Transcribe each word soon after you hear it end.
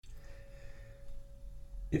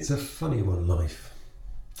It's a funny one, life.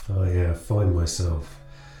 I find myself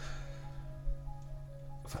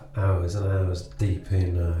for hours and hours deep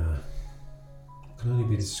in what can only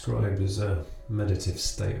be described as a meditative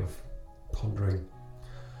state of pondering,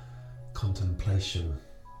 contemplation.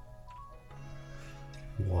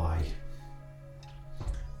 Why?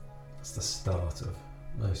 That's the start of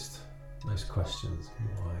most questions.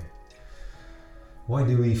 Why? Why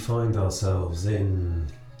do we find ourselves in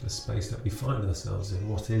the space that we find ourselves in?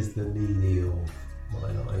 What is the meaning of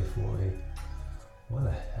my life? Why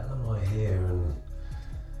the hell am I here? And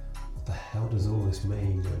what the hell does all this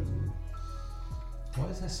mean? And why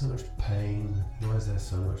is there so much pain? Why is there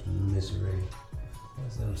so much misery? Why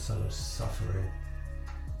is there so much suffering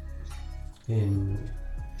in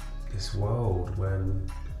this world when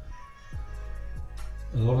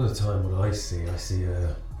a lot of the time what I see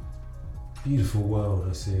a beautiful world,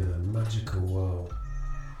 I see a magical world,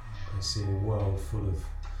 I see a world full of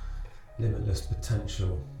limitless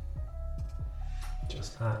potential,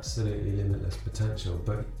 just absolutely limitless potential,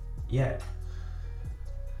 but yet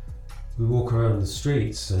we walk around the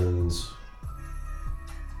streets and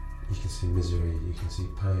you can see misery, you can see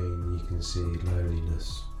pain, you can see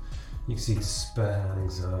loneliness, you can see despair,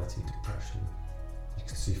 anxiety, depression, you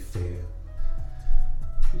can see fear,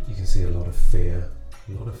 you can see a lot of fear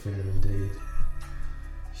indeed.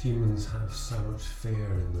 Humans have so much fear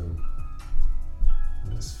in them.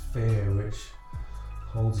 And it's fear which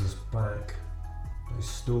holds us back. Those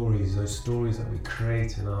stories that we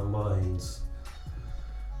create in our minds,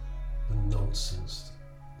 the nonsense,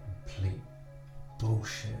 complete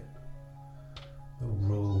bullshit, the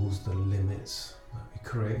rules, the limits that we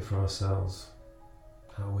create for ourselves,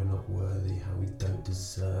 how we're not worthy, how we don't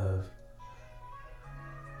deserve.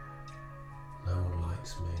 No one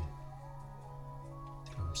likes me.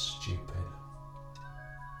 I'm stupid.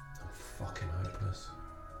 I'm fucking hopeless.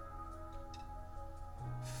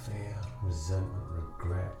 Fear, resentment,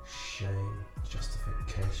 regret, shame,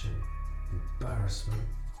 justification, embarrassment,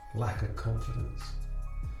 lack of confidence.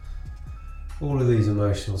 All of these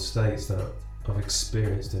emotional states that I've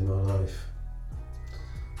experienced in my life.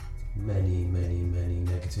 Many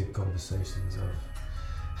negative conversations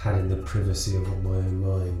I've had in the privacy of my own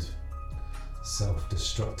mind.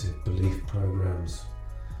 Self-destructive belief programs,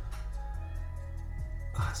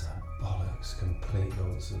 utter bollocks, complete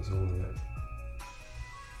nonsense, all of it.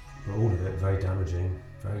 But all of it very damaging,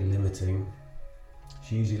 very limiting,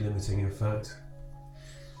 hugely limiting in fact.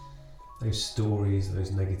 Those stories,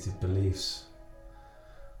 those negative beliefs,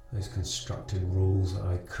 those constructed rules that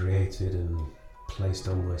I created and placed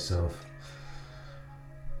on myself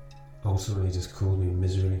ultimately just caused me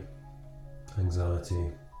misery,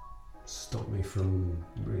 anxiety, stopped me from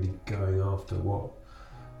really going after what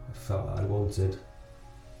I felt I wanted.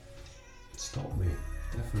 Stopped me,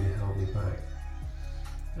 definitely held me back.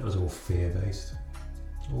 That was all fear-based,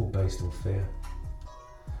 all based on fear.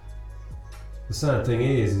 The sad thing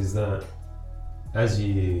is that as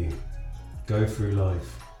you go through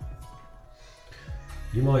life,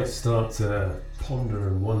 you might start to ponder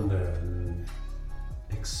and wonder and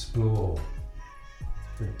explore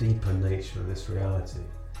the deeper nature of this reality.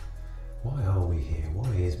 Why are we here?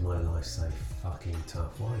 Why is my life so fucking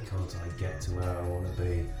tough? Why can't I get to where I want to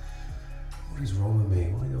be? What is wrong with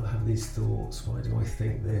me? Why do I have these thoughts? Why do I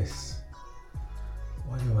think this?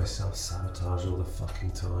 Why do I self-sabotage all the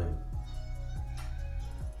fucking time?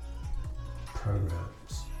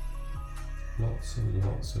 Programs. Lots and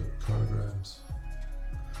lots of programs.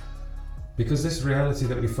 Because this reality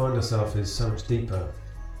that we find ourselves is so much deeper,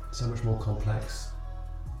 so much more complex,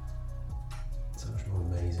 so much more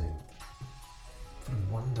amazing. Full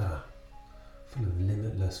of wonder, full of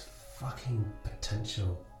limitless fucking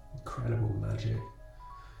potential, incredible magic.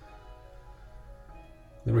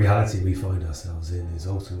 The reality we find ourselves in is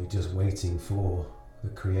ultimately just waiting for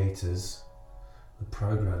the creators, the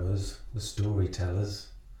programmers, the storytellers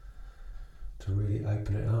to really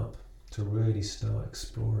open it up, to really start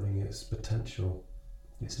exploring its potential,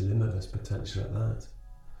 its limitless potential at that.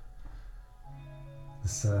 The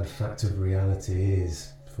sad fact of reality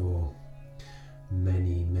is, for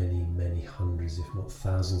many hundreds, if not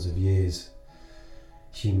thousands of years,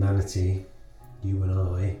 humanity, you and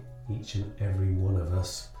I, each and every one of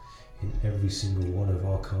us, in every single one of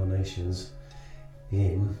our carnations,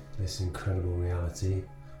 in this incredible reality,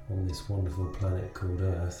 on this wonderful planet called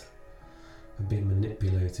Earth, have been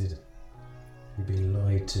manipulated, we've been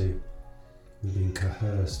lied to, we've been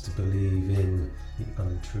coerced to believe in the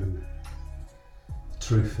untrue.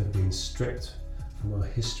 Truth has been stripped from our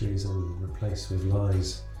histories and replaced with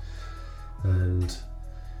lies, and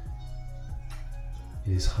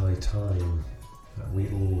it is high time that we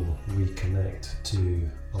all reconnect to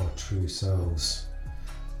our true selves,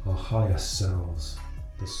 our higher selves,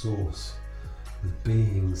 the source, the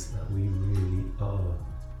beings that we really are.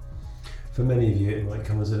 For many of you, it might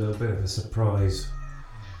come as a little bit of a surprise.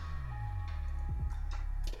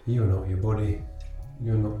 You're not your body,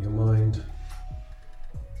 you're not your mind.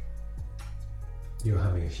 You're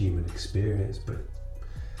having a human experience, but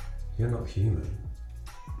you're not human.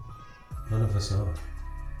 None of us are.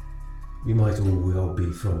 We might all well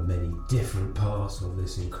be from many different parts of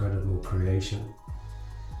this incredible creation.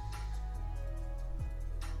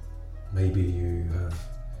 Maybe you have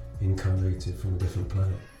incarnated from a different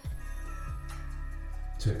planet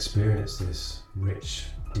to experience this rich,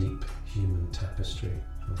 deep human tapestry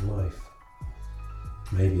of life.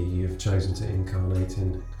 Maybe you've chosen to incarnate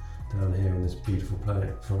down here on this beautiful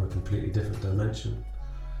planet from a completely different dimension,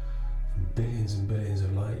 from billions and billions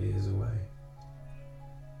of light years away.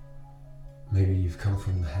 Maybe you've come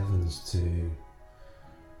from the heavens to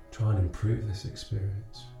try and improve this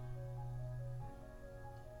experience.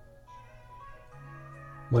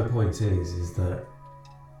 My point is that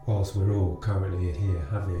whilst we're all currently here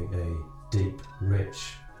having a deep,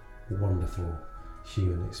 rich, wonderful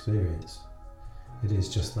human experience, it is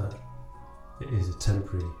just that. It is a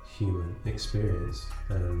temporary human experience,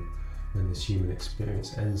 and when this human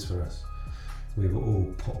experience ends for us, we will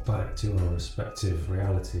all pop back to our respective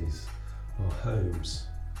realities, our homes,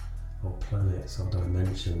 our planets, our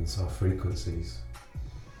dimensions, our frequencies,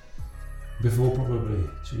 before probably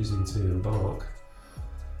choosing to embark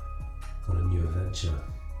on a new adventure.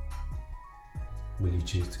 Will you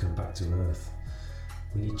choose to come back to Earth?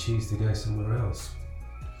 Will you choose to go somewhere else?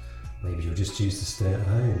 Maybe you'll just choose to stay at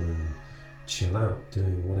home and chill out,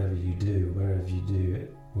 doing whatever you do, wherever you do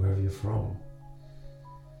it, wherever you're from.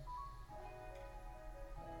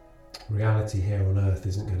 Reality here on Earth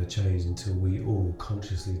isn't going to change until we all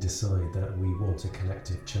consciously decide that we want a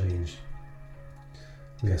collective change.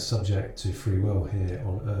 We are subject to free will here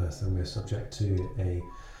on Earth, and we are subject to a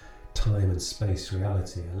time and space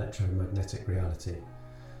reality, electromagnetic reality,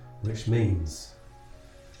 which means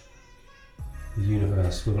the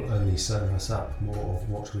universe will only serve us up more of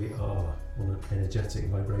what we are on an energetic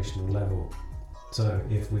vibrational level. So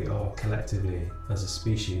if we are collectively, as a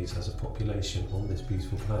species, as a population on this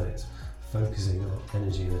beautiful planet, focusing our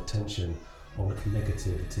energy and attention on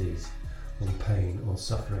negativities, on pain, on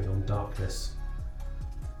suffering, on darkness,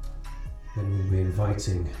 then we'll be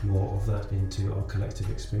inviting more of that into our collective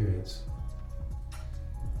experience.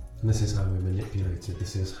 And this is how we're manipulated.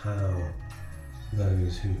 This is how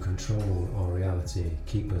those who control our reality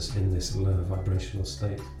keep us in this lower vibrational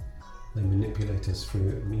state. They manipulate us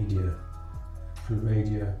through media, through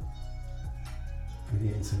radio, through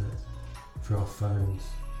the internet, through our phones,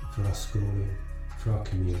 through our schooling, through our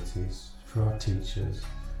communities, through our teachers,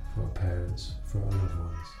 through our parents, through our loved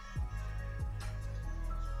ones.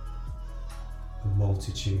 A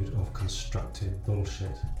multitude of constructed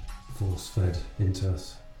bullshit force-fed into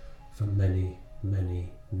us for many,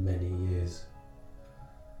 many, many years,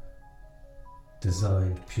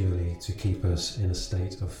 designed purely to keep us in a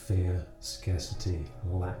state of fear, scarcity,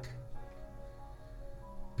 lack.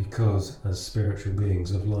 Because as spiritual beings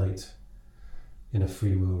of light, in a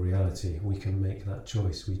free will reality, we can make that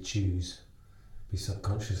choice. We choose, be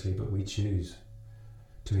subconsciously, but we choose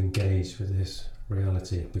to engage with this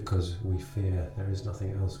reality because we fear there is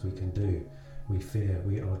nothing else we can do. We fear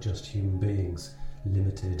we are just human beings,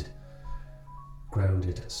 limited,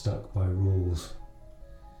 grounded, stuck by rules.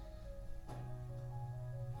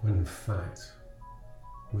 When in fact,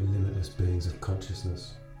 we're limitless beings of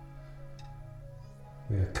consciousness.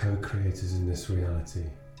 We are co-creators in this reality.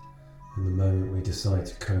 And the moment we decide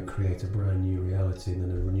to co-create a brand new reality, then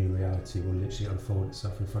a new reality will literally unfold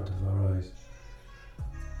itself in front of our eyes.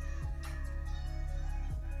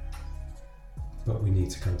 But we need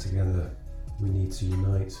to come together, we need to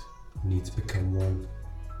unite, we need to become one.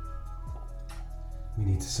 We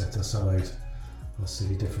need to set aside our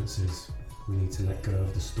silly differences. We need to let go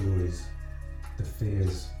of the stories, the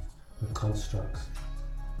fears, the constructs,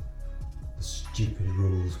 the stupid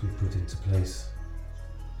rules we put into place.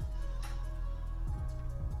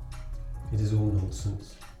 It is all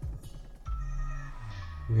nonsense.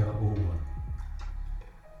 We are all one.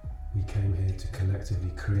 We came here to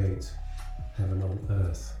collectively create heaven on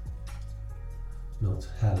earth, not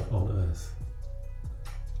hell on earth.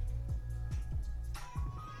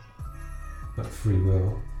 But free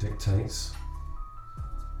will dictates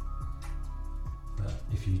that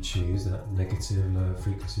if you choose that negative, low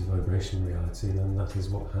frequency vibration reality, then that is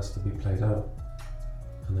what has to be played out.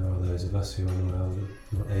 And there are those of us who are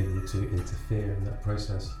not able to interfere in that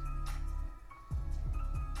process.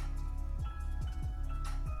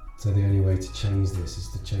 So the only way to change this is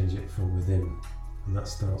to change it from within, and that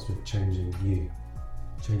starts with changing you.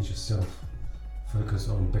 Change yourself. Focus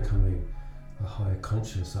on becoming a higher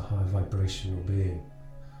conscious, a higher vibrational being.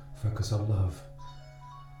 Focus on love,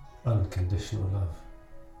 unconditional love.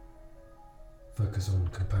 Focus on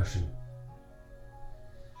compassion.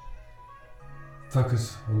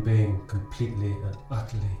 Focus on being completely and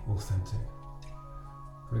utterly authentic,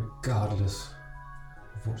 regardless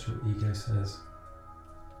of what your ego says.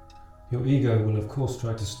 Your ego will of course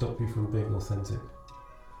try to stop you from being authentic.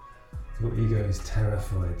 Your ego is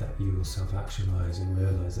terrified that you will self-actualize and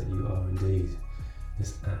realize that you are indeed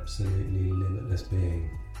this absolutely limitless being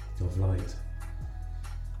of light.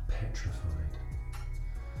 Petrified.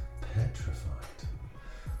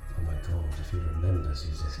 Oh my God, if he remembers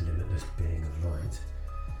he's this limitless being of light,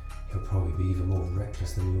 he'll probably be even more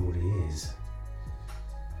reckless than he already is.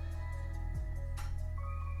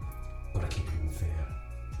 Gotta keep him in fear.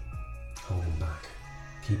 Hold him back.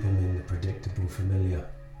 Keep him in the predictable, familiar.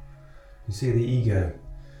 You see, the ego,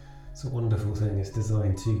 it's a wonderful thing. It's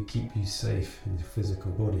designed to keep you safe in your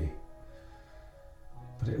physical body,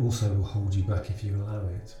 but it also will hold you back if you allow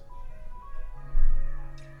it.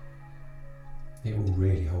 It will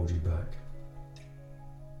really hold you back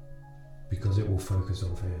because it will focus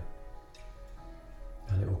on fear,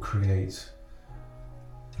 and it will create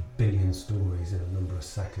a billion stories in a number of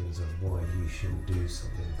seconds of why you shouldn't do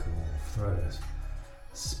something, or throw a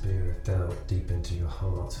spear of doubt deep into your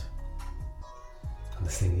heart. And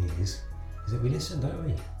the thing is that we listen, don't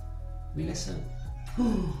we? We listen.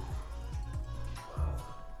 Wow,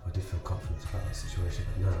 I did feel confident about that situation,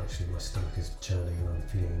 but now actually my stomach is churning and I'm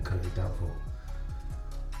feeling incredibly doubtful.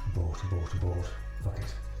 Abort. Fuck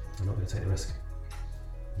it. I'm not going to take the risk.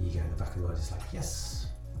 The ego in the back of the mind is like, yes,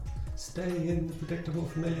 stay in the predictable,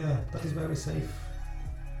 familiar. That is where we're safe.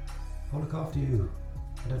 I'll look after you.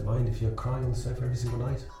 I don't mind if you're crying on the sofa every single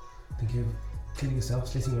night, thinking of killing yourself,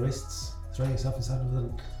 slitting your wrists, throwing yourself inside of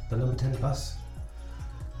the number 10 bus.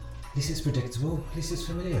 At least it's predictable, at least it's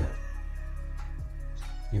familiar.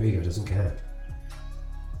 Your ego doesn't care.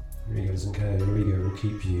 Your ego doesn't care. Your ego will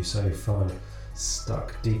keep you so far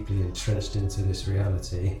stuck, deeply entrenched into this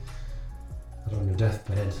reality that on your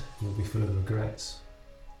deathbed you'll be full of regrets.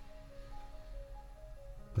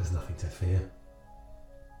 There's nothing to fear.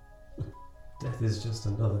 Death is just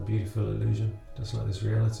another beautiful illusion, just like this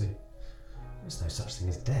reality. There's no such thing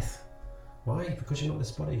as death. Why? Because you're not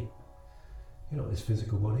this body. You're not this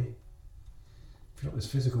physical body. If you're not this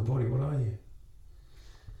physical body, what are you?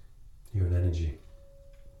 You're an energy.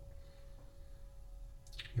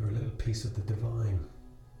 You're a little piece of the divine,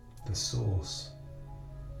 the source.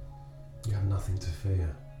 You have nothing to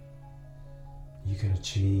fear. You can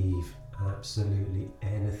achieve absolutely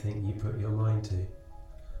anything you put your mind to.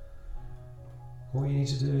 All you need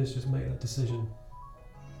to do is just make that decision.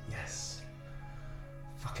 Yes.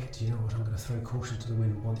 Fuck it, do you know what? I'm going to throw caution to the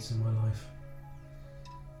wind once in my life.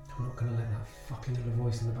 I'm not going to let that fucking little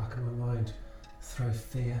voice in the back of my mind throw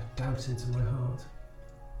fear, doubt into my heart.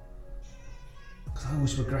 Because I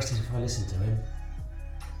always regretted if I listened to him.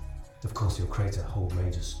 Of course, he'll create a whole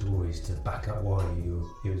range of stories to back up why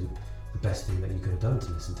it was the best thing that you could have done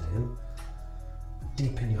to listen to him. But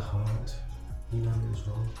deep in your heart, you know it was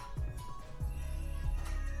wrong.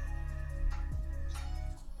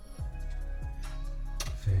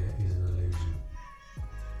 Fear is an illusion.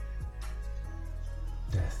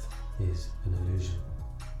 Death is an illusion.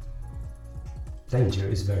 Danger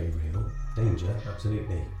is very real. Danger,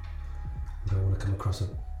 absolutely. You don't want to come across a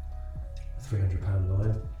 £300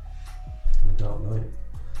 lion on a dark night.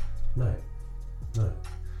 No.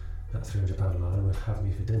 That £300 lion would have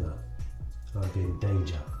me for dinner. I'd be in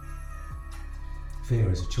danger. Fear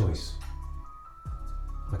is a choice.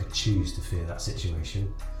 I could choose to fear that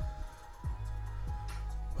situation.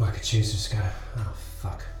 Or I could choose to just go, oh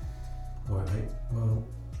fuck. Alright mate, well,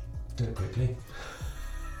 do it quickly.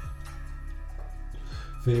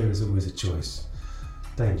 Fear is always a choice.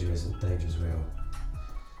 Danger isn't. Danger is real.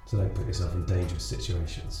 So don't put yourself in dangerous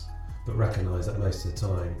situations. But recognise that most of the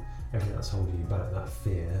time, everything that's holding you back, that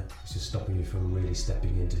fear, is just stopping you from really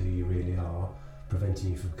stepping into who you really are,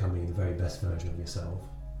 preventing you from becoming the very best version of yourself.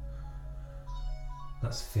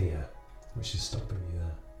 That's fear, which is stopping you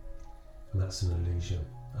there. And that's an illusion.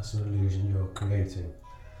 That's an illusion you're creating.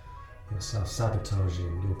 You're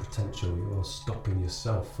self-sabotaging your potential. You're stopping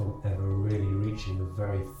yourself from ever really reaching the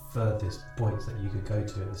very furthest points that you could go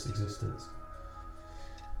to in this existence.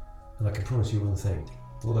 And I can promise you one thing,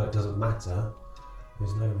 although it doesn't matter,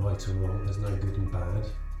 there's no right or wrong, there's no good and bad.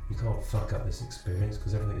 You can't fuck up this experience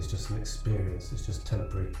because everything is just an experience, it's just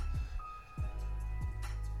temporary.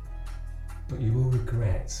 But you will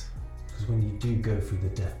regret, because when you do go through the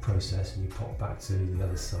death process and you pop back to the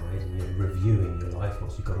other side and you're reviewing your life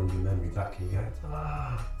once you've got all your memory back and you go,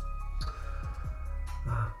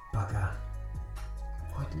 bugger.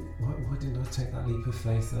 Why didn't I take that leap of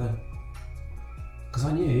faith there? Because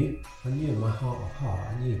I knew in my heart of heart,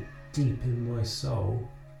 I knew deep in my soul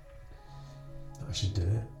that I should do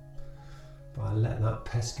it. But I let that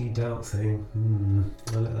pesky doubt thing,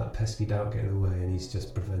 I let that pesky doubt get in the way, and he's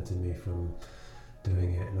just prevented me from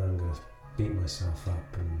doing it. And I'm going to beat myself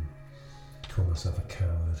up and call myself a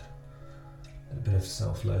coward. A bit of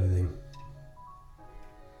self-loathing,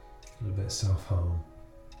 a little bit of self-harm,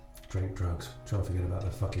 drink drugs, try and forget about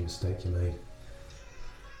the fucking mistake you made.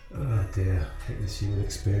 Oh dear, I hate this human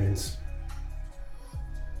experience.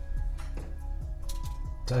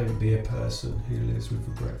 Don't be a person who lives with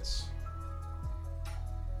regrets.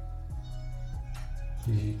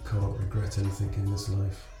 You can't regret anything in this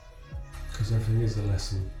life, because everything is a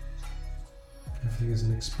lesson. Everything is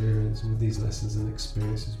an experience, and with these lessons and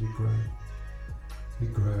experiences we grow. We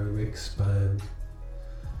grow, we expand,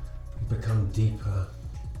 we become deeper,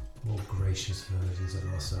 more gracious versions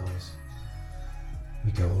of ourselves.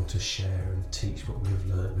 We go on to share and teach what we've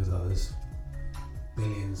learnt with others,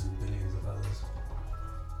 billions and billions of others.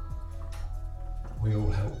 We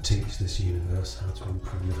all help teach this universe how to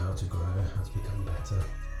improve, how to grow, how to become better.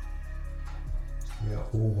 We are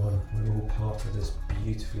all one, we're all part of this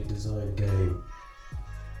beautifully designed game.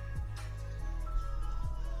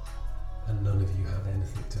 And none of you have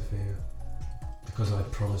anything to fear. Because I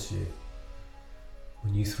promise you,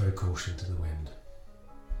 when you throw caution to the wind,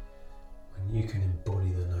 when you can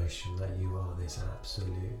embody the notion that you are this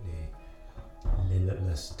absolutely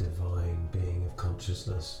limitless divine being of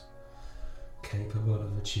consciousness, capable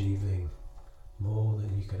of achieving more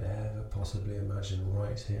than you could ever possibly imagine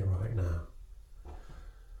right here, right now,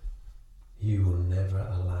 you will never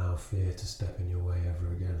allow fear to step in your way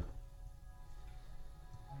ever again.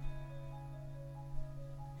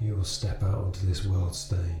 You will step out onto this world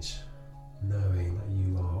stage knowing that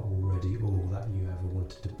you are already all that you ever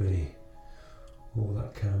wanted to be, all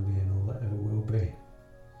that can be and all that ever will be,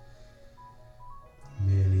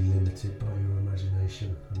 merely limited by your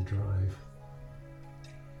imagination and drive.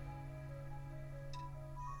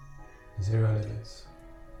 Zero limits,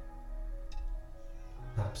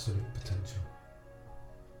 absolute potential,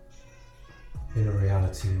 in a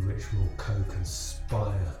reality which will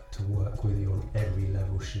co-conspire to work with you on every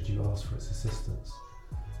level should you ask for its assistance,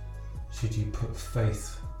 should you put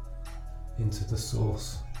faith into the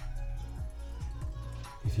source.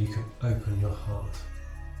 If you can open your heart,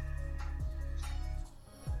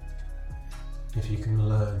 if you can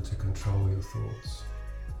learn to control your thoughts,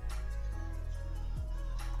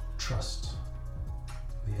 trust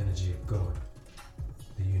the energy of God,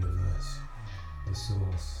 the universe, the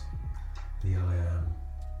source, the I am,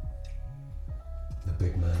 the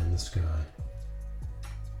big man in the sky,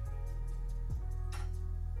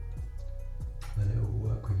 then it will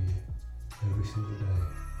work with you every single day,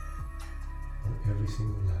 on every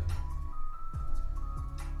single level,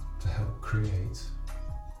 to help create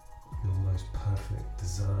your most perfect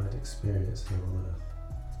desired experience here on earth.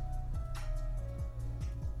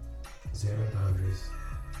 Zero boundaries,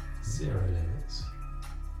 zero limits.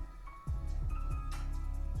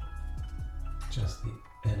 Just the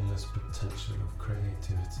endless potential of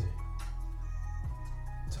creativity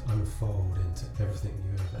to unfold into everything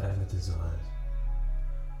you have ever desired.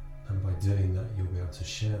 And by doing that, you'll be able to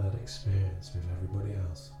share that experience with everybody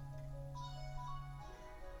else.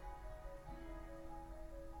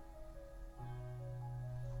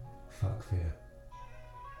 Fuck fear.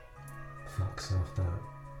 Fuck self-doubt.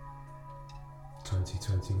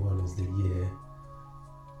 2021 is the year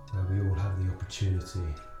where we all have the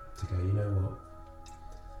opportunity to go, you know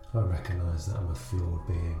what, I recognise that I'm a flawed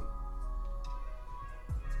being,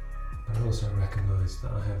 but I also recognise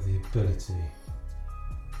that I have the ability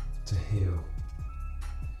to heal,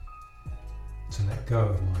 to let go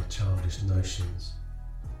of my childish notions,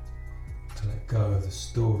 to let go of the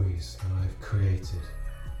stories that I've created,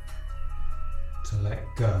 to let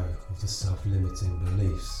go of the self-limiting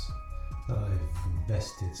beliefs that I've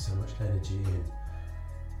invested so much energy in.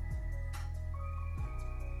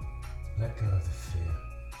 Let go of the fear,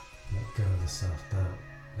 let go of the self-doubt,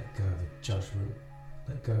 let go of the judgment,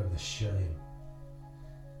 let go of the shame,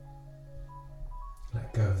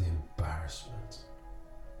 let go of the embarrassment,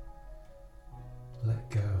 let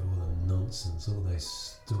go of all the nonsense, all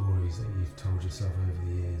those stories that you've told yourself over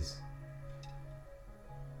the years.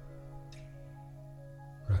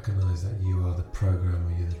 Recognise that you are the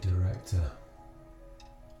programmer, you're the director,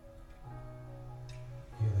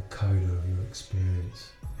 you're the coder of your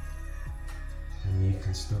experience. And you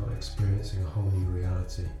can start experiencing a whole new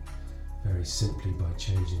reality very simply by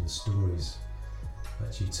changing the stories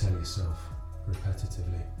that you tell yourself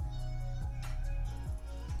repetitively.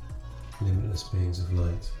 Limitless beings of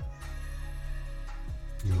light.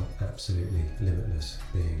 You are absolutely limitless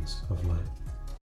beings of light.